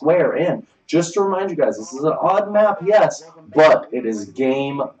Violet Square in. Just to remind you guys, this is an odd map, yes, but it is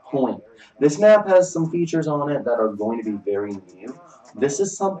game point. This map has some features on it that are going to be very new. This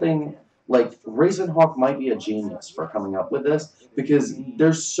is something like Raisin Hawk might be a genius for coming up with this, because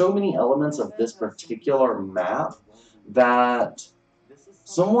there's so many elements of this particular map that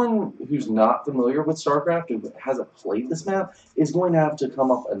someone who's not familiar with StarCraft, who hasn't played this map, is going to have to come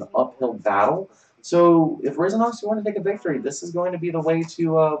up an uphill battle. So if Raisin Hawks want to take a victory, this is going to be the way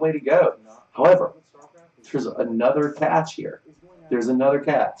to go. However, there's another catch here. There's another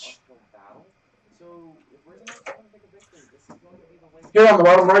catch. Here on the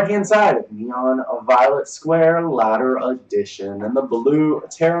bottom right-hand side, Neon Violet Square Ladder Edition. And the blue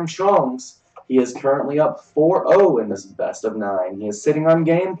Terran Trunks, he is currently up 4-0 in this best of 9. He is sitting on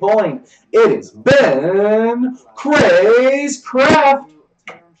game point. It is Ben Crazecraft.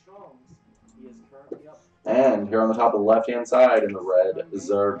 And here on the top of the left-hand side in the red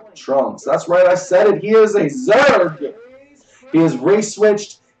Zerg Trunks. That's right, I said it. He is a Zerg. He is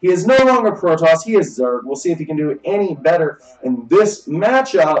race-switched. He is no longer Protoss. He is Zerg. We'll see if he can do any better in this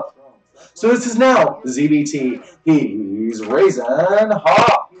matchup. So this is now ZBT. He's Raisin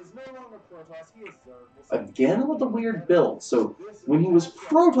Hawk. Again with a weird build. So when he was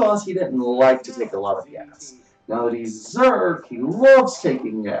Protoss, he didn't like to take a lot of gas. Now that he's Zerg, he loves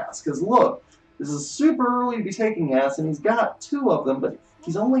taking gas. Because look, this is super early to be taking gas, and he's got 2 of them, but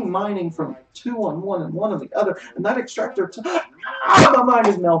he's only mining from 2 on one and 1 on the other. And that extractor... my mind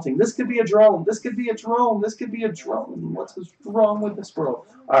is melting. This could be a drone. This could be a drone. This could be a drone. What's wrong with this world?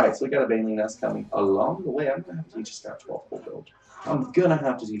 Alright, so we got a Bailey Nest coming along the way. I'm going to have to teach this guy 12 full build. I'm going to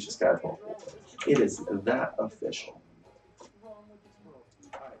have to teach this guy 12 full build. It is that official.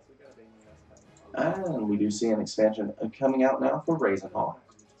 And we do see an expansion coming out now for Raisin Hawk.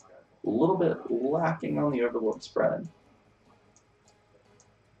 A little bit lacking on the Overlord spread.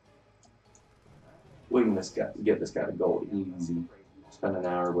 We can get this guy to gold easy. Spend an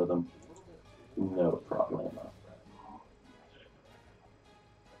hour with him. No problem.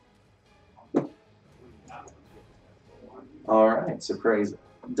 Alright, so Crazy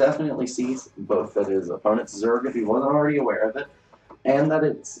definitely sees both that his opponent's Zerg, if he wasn't already aware of it, and that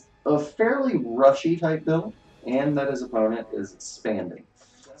it's a fairly rushy type build, and that his opponent is expanding.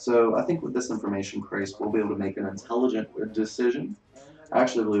 So I think with this information, Crazy will be able to make an intelligent decision.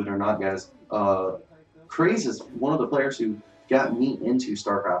 Actually, believe it or not, guys, Crazy is one of the players who got me into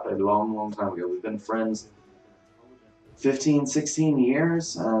StarCraft a long, long time ago. We've been friends 15, 16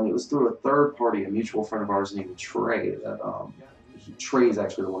 years, and it was through a third party, a mutual friend of ours named Trey. Trey's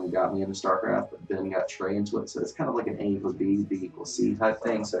actually the one who got me into StarCraft, but Ben got Trey into it, so it's kind of like an A equals B, B equals C type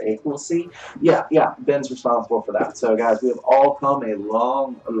thing. So A equals C, yeah, Ben's responsible for that. So guys, we have all come a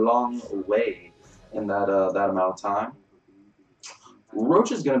long, long way in that that amount of time.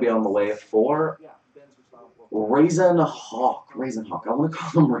 Roach is going to be on the way for Raisin Hawk. Raisin Hawk. I want to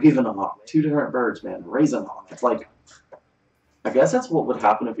call him Raven Hawk. 2 different birds, man. Raisin Hawk. It's like, I guess that's what would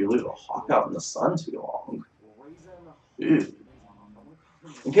happen if you leave a hawk out in the sun too long. Ew.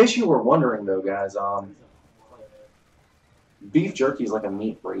 In case you were wondering, though, guys, beef jerky is like a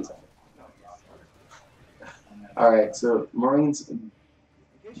meat raisin. Alright, so Marines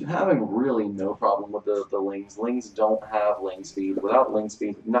having really no problem with the Lings. Lings don't have Ling speed. Without Ling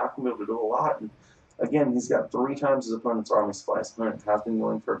speed, you're not going to be able to do a lot. And again, he's got 3 times his opponent's army supply. His opponent has been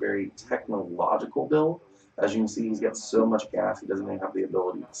going for a very technological build. As you can see, he's got so much gas, he doesn't even have the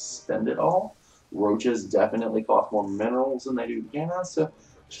ability to spend it all. Roaches definitely cost more minerals than they do gas, so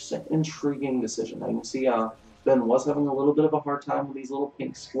just an intriguing decision. Now you can see Ben was having a little bit of a hard time with these little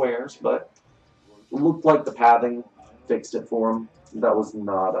pink squares, but it looked like the pathing fixed it for him. That was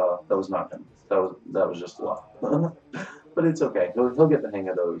not him. That was just luck. But it's okay. He'll get the hang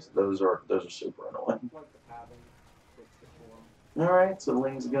of those. Those are super annoying. Alright, so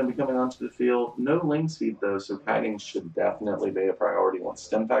Ling's going to be coming onto the field. No Ling speed though, so kiting should definitely be a priority once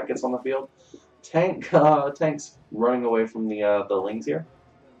Stimpak gets on the field. Tank's running away from the Lings here.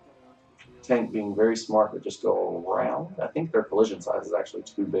 Tank being very smart to just go around. I think their collision size is actually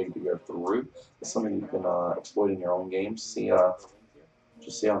too big to go through. It's something you can exploit in your own games. See,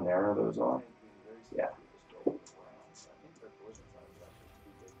 just see how narrow those are. Yeah.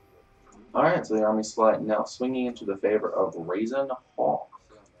 Alright, so the Army Splat now swinging into the favor of Raisin Hawk.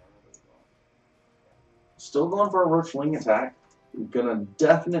 Still going for a Roach Wing attack. Gonna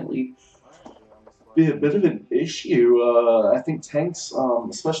definitely be a bit of an issue. I think tanks,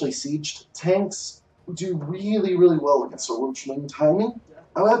 especially sieged tanks, do really, really well against a Roach Wing timing.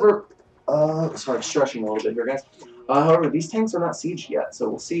 However, sorry, stretching a little bit here, guys. However, these tanks are not sieged yet, so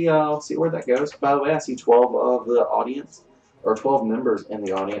we'll see where that goes. By the way, I see 12 of the audience, or 12 members in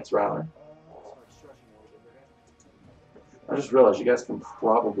the audience, rather. I just realized you guys can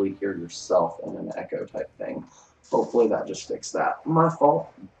probably hear yourself in an echo type thing. Hopefully that just fixed that. My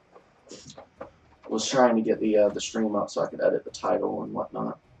fault. I was trying to get the stream up so I could edit the title and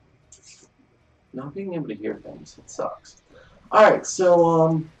whatnot. Not being able to hear things, it sucks. Alright,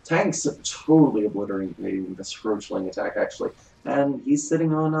 so tanks totally obliterating this Roachling attack actually. And he's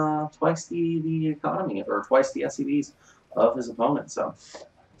sitting on twice the economy, or twice the SCVs of his opponent, so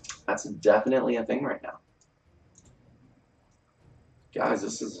that's definitely a thing right now. Guys,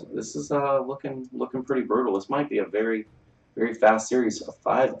 this is looking pretty brutal. This might be a very, very fast series. A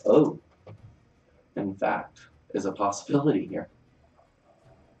 5-0, in fact, is a possibility here.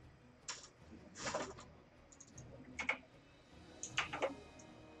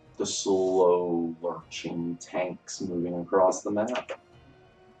 The slow lurching tanks moving across the map.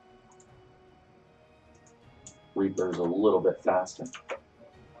 Reaper's a little bit faster.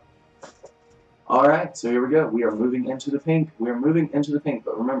 Alright, so here we go. We are moving into the pink. We are moving into the pink,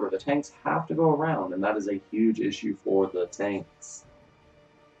 but remember, the tanks have to go around, and that is a huge issue for the tanks.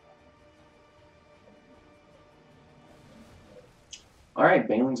 Alright,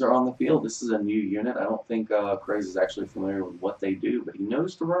 Banelings are on the field. This is a new unit. I don't think Craze is actually familiar with what they do, but he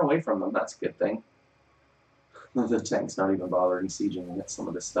knows to run away from them. That's a good thing. The tank's not even bothering sieging against some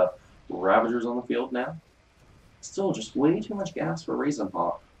of this stuff. Ravagers on the field now. Still just way too much gas for Raisin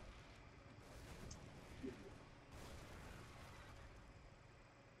Hawk.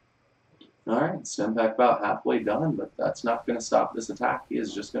 Alright, stem pack about halfway done, but that's not going to stop this attack. He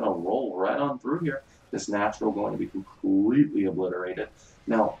is just going to roll right on through here. This natural going to be completely obliterated.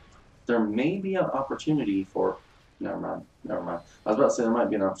 Now, there may be an opportunity for... Never mind. I was about to say there might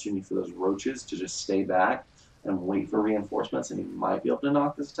be an opportunity for those roaches to just stay back and wait for reinforcements, and he might be able to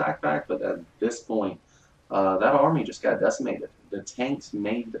knock this attack back, but at this point, that army just got decimated. The tanks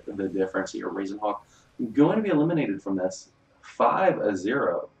made the difference here. Raisin Hawk going to be eliminated from this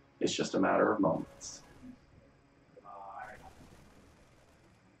 5-0. It's just a matter of moments.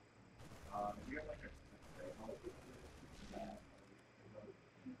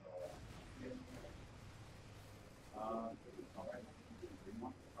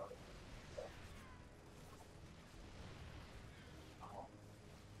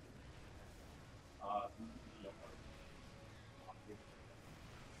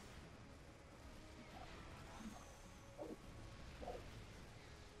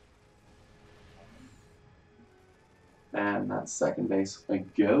 And that second base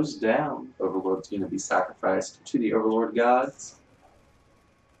goes down. Overlord's going to be sacrificed to the Overlord gods.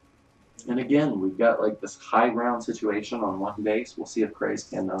 And again, we've got like this high ground situation on one base. We'll see if Craze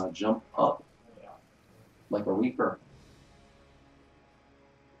can jump up like a Reaper.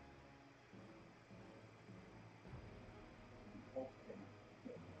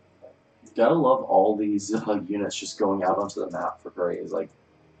 Gotta love all these units just going out onto the map for Craze. Like,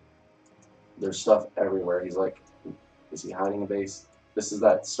 there's stuff everywhere. He's like, is he hiding a base? This is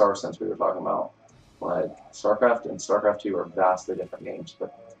that Star Sense we were talking about. Like, StarCraft and StarCraft 2 are vastly different games,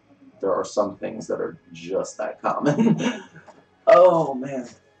 but there are some things that are just that common. Oh, man.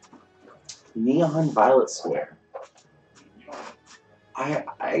 Neon Violet Square.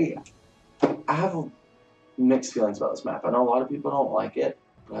 I have mixed feelings about this map. I know a lot of people don't like it,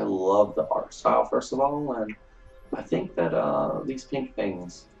 but I love the art style, first of all, and I think that these pink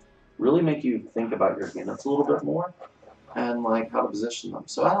things really make you think about your units a little bit more and like how to position them.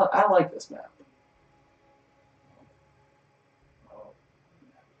 So I like this map.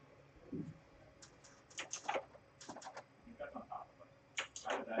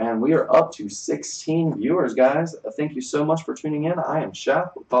 And we are up to 16 viewers, guys. Thank you so much for tuning in. I am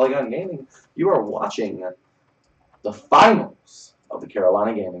Chef with Polygon Gaming. You are watching the finals of the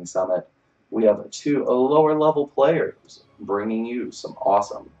Carolina Gaming Summit. We have two lower level players bringing you some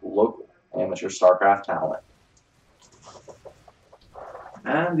awesome local amateur StarCraft talent.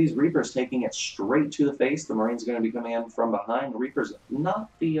 And these Reapers taking it straight to the face. The Marines are going to be coming in from behind. The Reapers,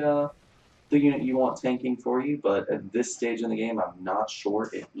 not the unit you want tanking for you, but at this stage in the game, I'm not sure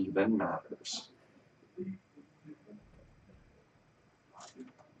it even matters.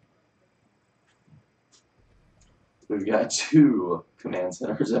 We've got 2 command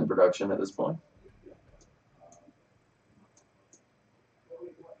centers in production at this point.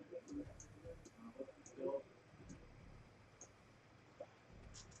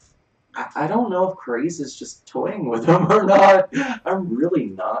 I don't know if Craze is just toying with him or not. I'm really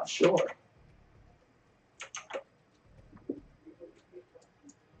not sure.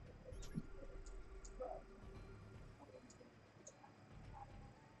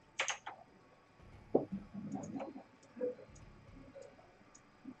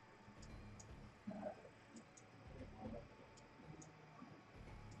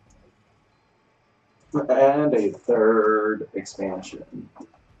 And a 3rd expansion.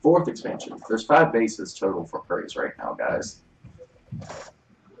 4th expansion. There's 5 bases total for Craze right now, guys.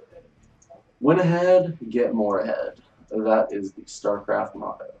 Win ahead, get more ahead. That is the StarCraft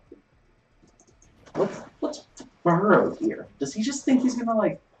motto. What's Burrow here? Does he just think he's gonna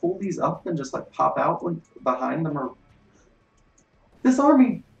like pull these up and just like pop out when behind them? Or this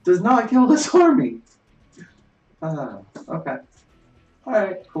army does not kill this army. Okay. All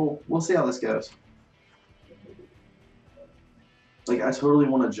right, cool. We'll see how this goes. Like, I totally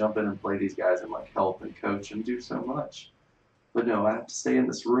want to jump in and play these guys and like help and coach and do so much, but no, I have to stay in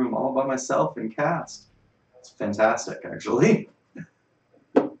this room all by myself and cast. It's fantastic, actually.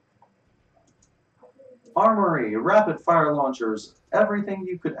 Armory, rapid fire launchers, everything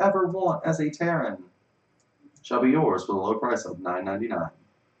you could ever want as a Terran shall be yours for the low price of $9.99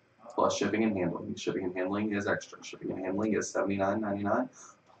 plus shipping and handling. Shipping and handling is extra. Shipping and handling is $79.99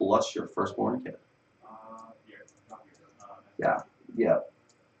 plus your firstborn kit. Yeah.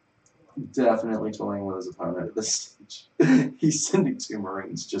 Definitely toying with his opponent at this stage. He's sending 2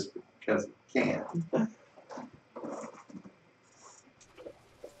 Marines just because he can.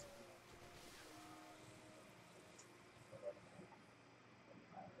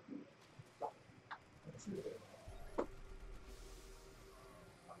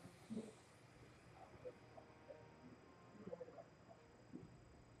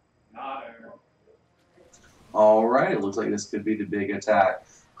 Alright, it looks like this could be the big attack.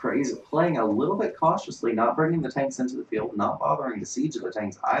 Craze playing a little bit cautiously, not bringing the tanks into the field, not bothering the siege of the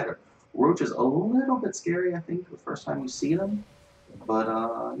tanks either. Roach is a little bit scary, I think, the first time you see them. But,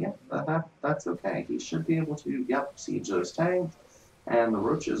 yeah, that's okay. He should be able to, yep, siege those tanks, and the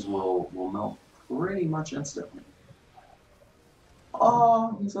roaches will melt pretty much instantly.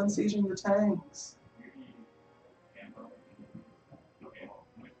 Oh, he's unsieging the tanks.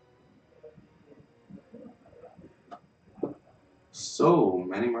 So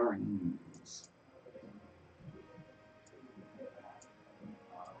many Marines.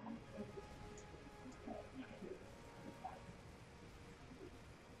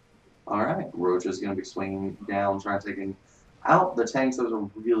 Alright, Roach is going to be swinging down, trying to take out the tanks. Those are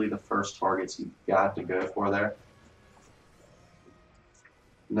really the first targets you've got to go for there.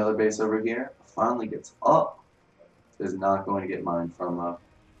 Another base over here finally gets up. Is not going to get mined from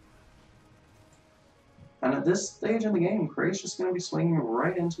and at this stage in the game, Craig's just going to be swinging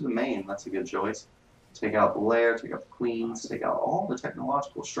right into the main. That's a good choice. Take out the lair, take out the queens, take out all the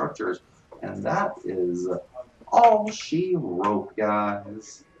technological structures, and that is all she wrote,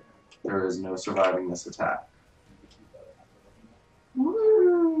 guys. There is no surviving this attack.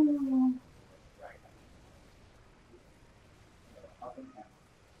 Woo!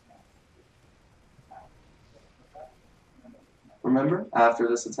 Remember, after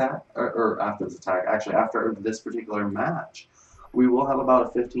this attack, actually after this particular match, we will have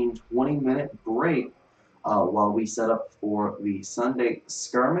about a 15-20 minute break while we set up for the Sunday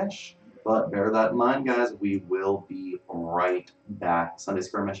skirmish. But bear that in mind, guys, we will be right back. Sunday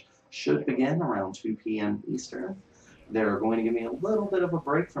skirmish should begin around 2 p.m. Eastern. They're going to give me a little bit of a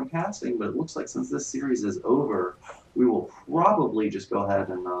break from casting, but it looks like since this series is over, we will probably just go ahead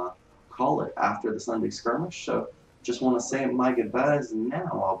and call it after the Sunday skirmish. So just want to say my goodbyes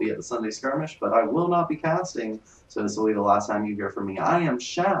now. I'll be at the Sunday skirmish, but I will not be casting, so this will be the last time you hear from me. I am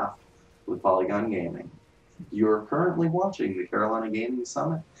Shaft with Polygon Gaming. You're currently watching the Carolina Gaming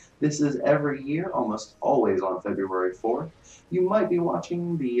Summit. This is every year, almost always on February 4th. You might be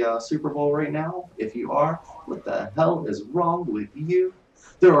watching the Super Bowl right now. If you are, what the hell is wrong with you?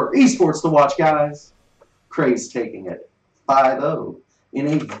 There are esports to watch, guys. Craze taking it 5-0 in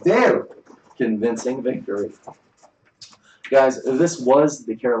a very convincing victory. Guys, this was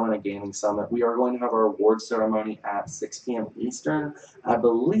the Carolina Gaming Summit. We are going to have our award ceremony at 6 p.m. Eastern. I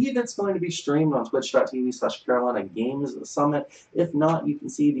believe it's going to be streamed on twitch.tv/Carolina Games Summit. If not, you can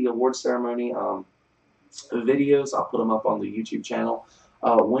see the award ceremony videos. I'll put them up on the YouTube channel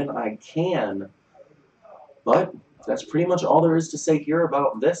when I can. But that's pretty much all there is to say here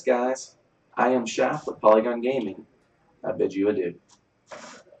about this, guys. I am Shaft with Polygon Gaming. I bid you adieu.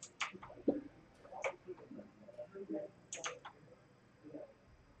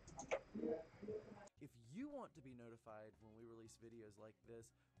 If you want to be notified when we release videos like this,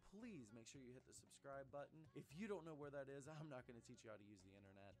 please make sure you hit the subscribe button. If you don't know where that is, I'm not going to teach you how to use the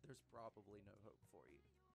internet. There's probably no hope for you.